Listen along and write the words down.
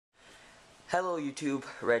Hello YouTube,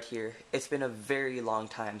 Red here. It's been a very long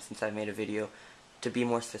time since I made a video. To be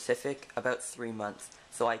more specific, about 3 months.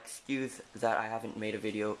 So I excuse that I haven't made a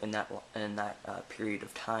video in that period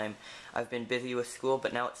of time. I've been busy with school,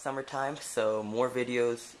 but now it's summertime, so more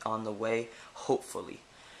videos on the way, hopefully.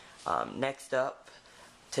 Next up,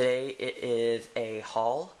 today it is a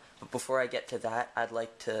haul. But before I get to that, I'd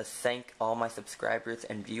like to thank all my subscribers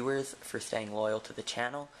and viewers for staying loyal to the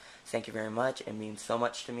channel. Thank you very much. It means so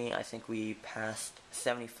much to me. I think we passed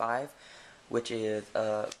 75, which is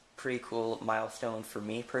a pretty cool milestone for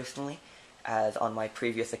me personally, as on my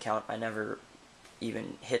previous account I never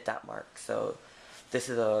even hit that mark. So this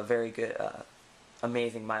is a very good,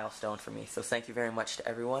 amazing milestone for me. So thank you very much to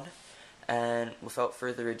everyone. And without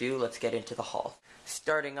further ado, let's get into the haul.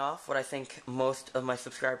 Starting off, what I think most of my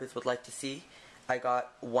subscribers would like to see, I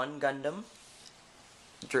got one Gundam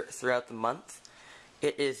throughout the month.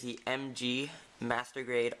 It is the MG Master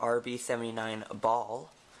Grade RB79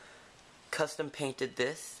 ball. Custom painted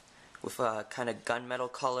this with a kind of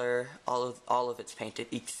gunmetal color. All of it's painted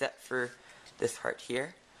except for this part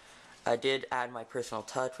here. I did add my personal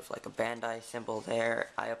touch with like a Bandai symbol there.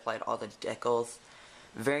 I applied all the decals.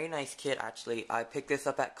 Very nice kit, actually. I picked this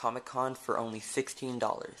up at Comic-Con for only $16,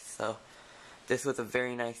 so this was a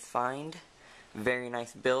very nice find. Very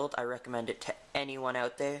nice build. I recommend it to anyone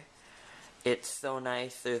out there. It's so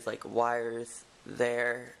nice. There's like wires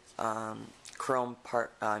there, metal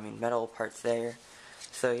parts there.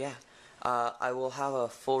 So yeah, I will have a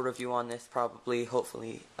full review on this probably,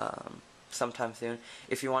 hopefully, sometime soon.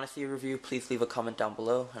 If you want to see a review, please leave a comment down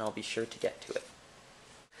below, and I'll be sure to get to it.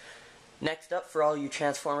 Next up, for all you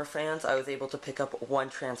Transformer fans, I was able to pick up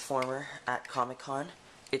one Transformer at Comic-Con.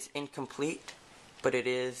 It's incomplete, but it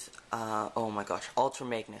is, oh my gosh, Ultra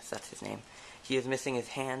Magnus, that's his name. He is missing his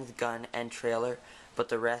hands, gun, and trailer, but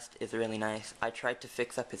the rest is really nice. I tried to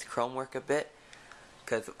fix up his chrome work a bit,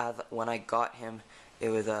 because when I got him, it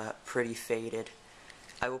was pretty faded.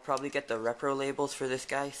 I will probably get the repro labels for this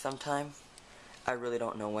guy sometime. I really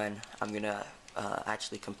don't know when I'm gonna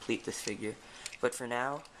actually complete this figure, but for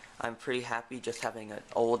now, I'm pretty happy just having an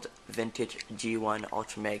old vintage G1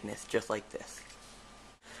 Ultra Magnus just like this.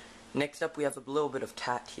 Next up, we have a little bit of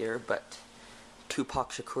tat here, but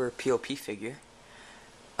Tupac Shakur POP figure.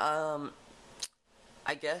 I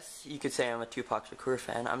guess you could say I'm a Tupac Shakur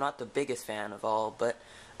fan. I'm not the biggest fan of all, but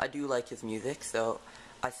I do like his music, so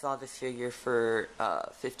I saw this figure for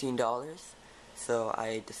 $15, so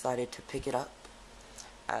I decided to pick it up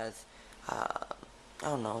as I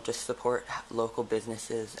don't know, just support local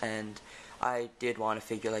businesses, and I did want a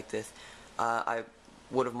figure like this. I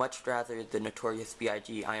would have much rather the Notorious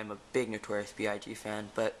B.I.G. I am a big Notorious B.I.G. fan,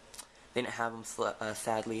 but they didn't have him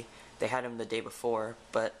sadly. They had him the day before,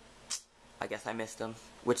 but I guess I missed him,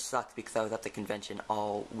 which sucks because I was at the convention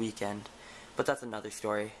all weekend. But that's another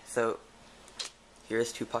story. So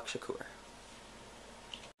here's Tupac Shakur.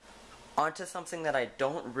 On to something that I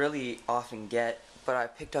don't really often get, but I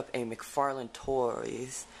picked up a McFarlane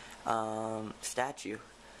Toys statue.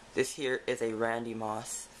 This here is a Randy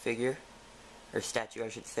Moss figure, or statue I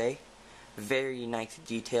should say. Very nice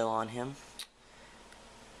detail on him.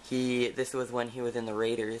 This was when he was in the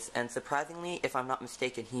Raiders, and surprisingly, if I'm not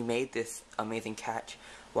mistaken, he made this amazing catch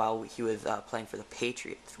while he was playing for the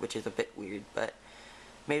Patriots, which is a bit weird, but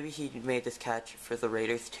maybe he made this catch for the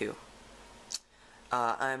Raiders too.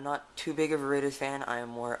 I'm not too big of a Raiders fan. I am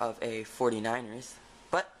more of a 49ers.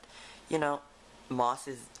 But, you know, Moss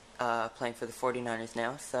is playing for the 49ers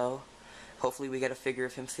now, so hopefully we get a figure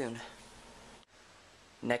of him soon.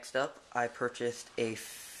 Next up, I purchased a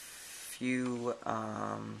few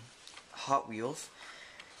Hot Wheels.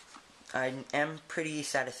 I am pretty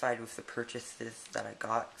satisfied with the purchases that I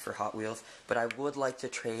got for Hot Wheels, but I would like to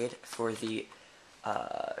trade for the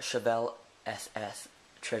Chevelle SS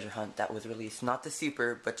treasure hunt that was released. Not the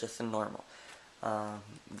super, but just the normal.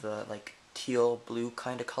 The like teal blue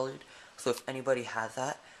kind of colored. So if anybody has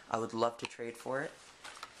that, I would love to trade for it.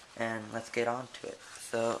 And let's get on to it.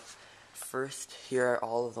 So first, here are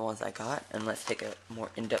all of the ones I got, and let's take a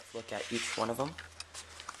more in-depth look at each one of them.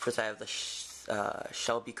 First I have the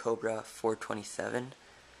Shelby Cobra 427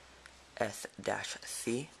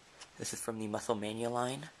 S-C. This is from the Muscle Mania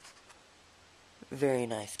line. Very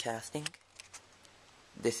nice casting.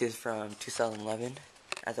 This is from 2011,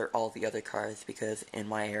 as are all the other cars, because in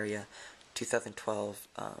my area, 2012,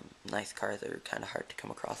 nice cars are kind of hard to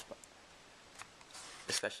come across,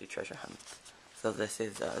 especially treasure hunts. So this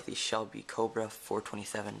is the Shelby Cobra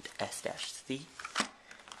 427 S-C.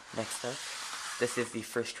 Next up, this is the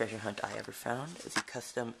first treasure hunt I ever found. It's a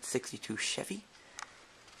custom 62 Chevy.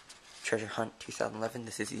 Treasure Hunt 2011.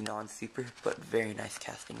 This is the non-super, but very nice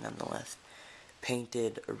casting nonetheless.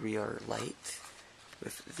 Painted rear light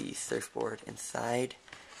with the surfboard inside.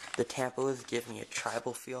 The tampos give me a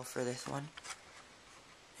tribal feel for this one.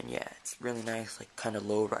 And yeah, it's really nice, like kind of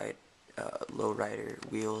lowrider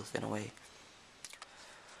wheels in a way.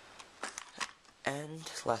 And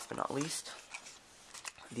last but not least,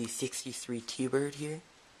 the 63 T-Bird here.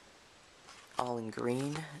 All in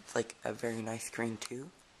green. It's like a very nice green too.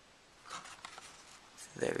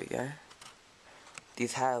 So there we go.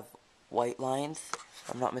 These have white lines.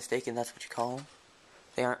 If I'm not mistaken, that's what you call them.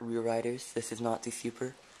 They aren't rear riders. This is not the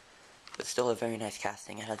super. But still a very nice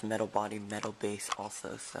casting. It has metal body, metal base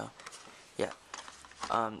also. So, yeah.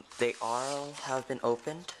 They all have been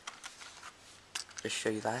opened. Just show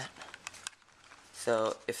you that.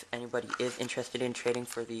 So, if anybody is interested in trading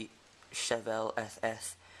for the Chevelle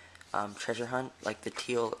SS Treasure Hunt, like the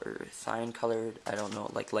teal or cyan colored, I don't know,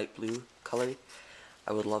 like light blue colored,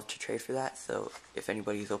 I would love to trade for that. So if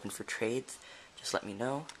anybody is open for trades, just let me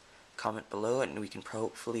know, comment below, and we can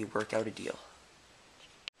hopefully work out a deal.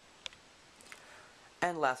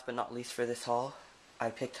 And last but not least for this haul, I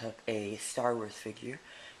picked up a Star Wars figure.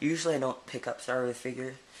 Usually I don't pick up Star Wars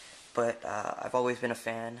figures, but I've always been a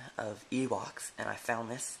fan of Ewoks, and I found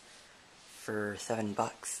this for $7,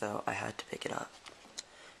 so I had to pick it up.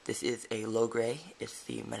 This is a low gray. It's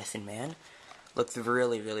the Medicine Man. Looks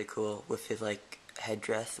really, really cool with his like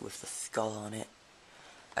headdress with the skull on it.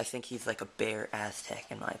 I think he's like a bear Aztec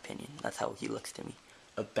in my opinion. That's how he looks to me.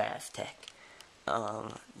 A Baztec.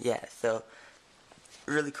 Yeah, so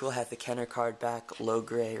really cool. Has the Kenner card back, low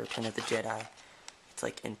gray, Return of the Jedi. It's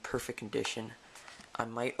like in perfect condition. I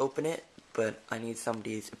might open it, but I need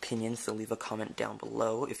somebody's opinion, so leave a comment down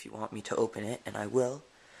below if you want me to open it, and I will.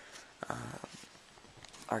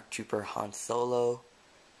 ARC Trooper Han Solo,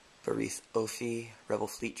 Baris Ophi, Rebel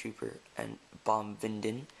Fleet Trooper, and Bomb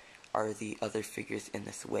Vindon are the other figures in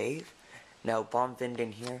this wave. Now, Bomb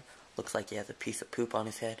Vindon here looks like he has a piece of poop on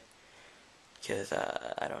his head, because,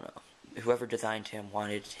 I don't know, whoever designed him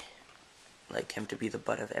wanted, like, him to be the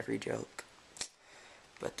butt of every joke.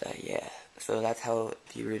 But, yeah, so that's how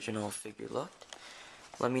the original figure looked.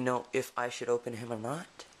 Let me know if I should open him or not,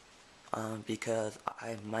 because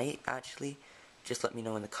I might actually. Just let me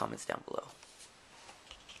know in the comments down below.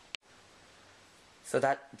 So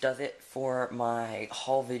that does it for my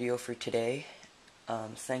haul video for today.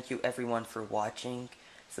 Thank you everyone for watching,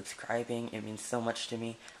 subscribing. It means so much to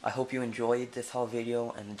me. I hope you enjoyed this haul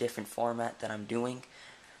video and the different format that I'm doing.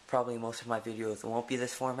 Probably most of my videos won't be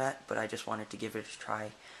this format, but I just wanted to give it a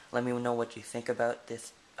try. Let me know what you think about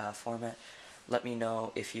this format. Let me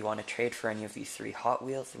know if you want to trade for any of these 3 Hot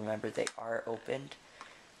Wheels. Remember, they are opened,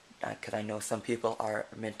 because I know some people are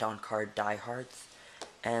mint on card diehards.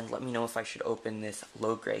 And let me know if I should open this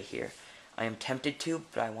low gray here. I am tempted to,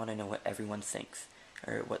 but I want to know what everyone thinks,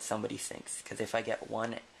 or what somebody thinks, because if I get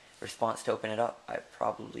one response to open it up, I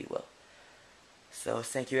probably will. So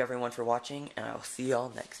thank you everyone for watching, and I will see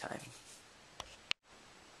y'all next time.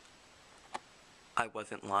 I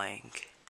wasn't lying.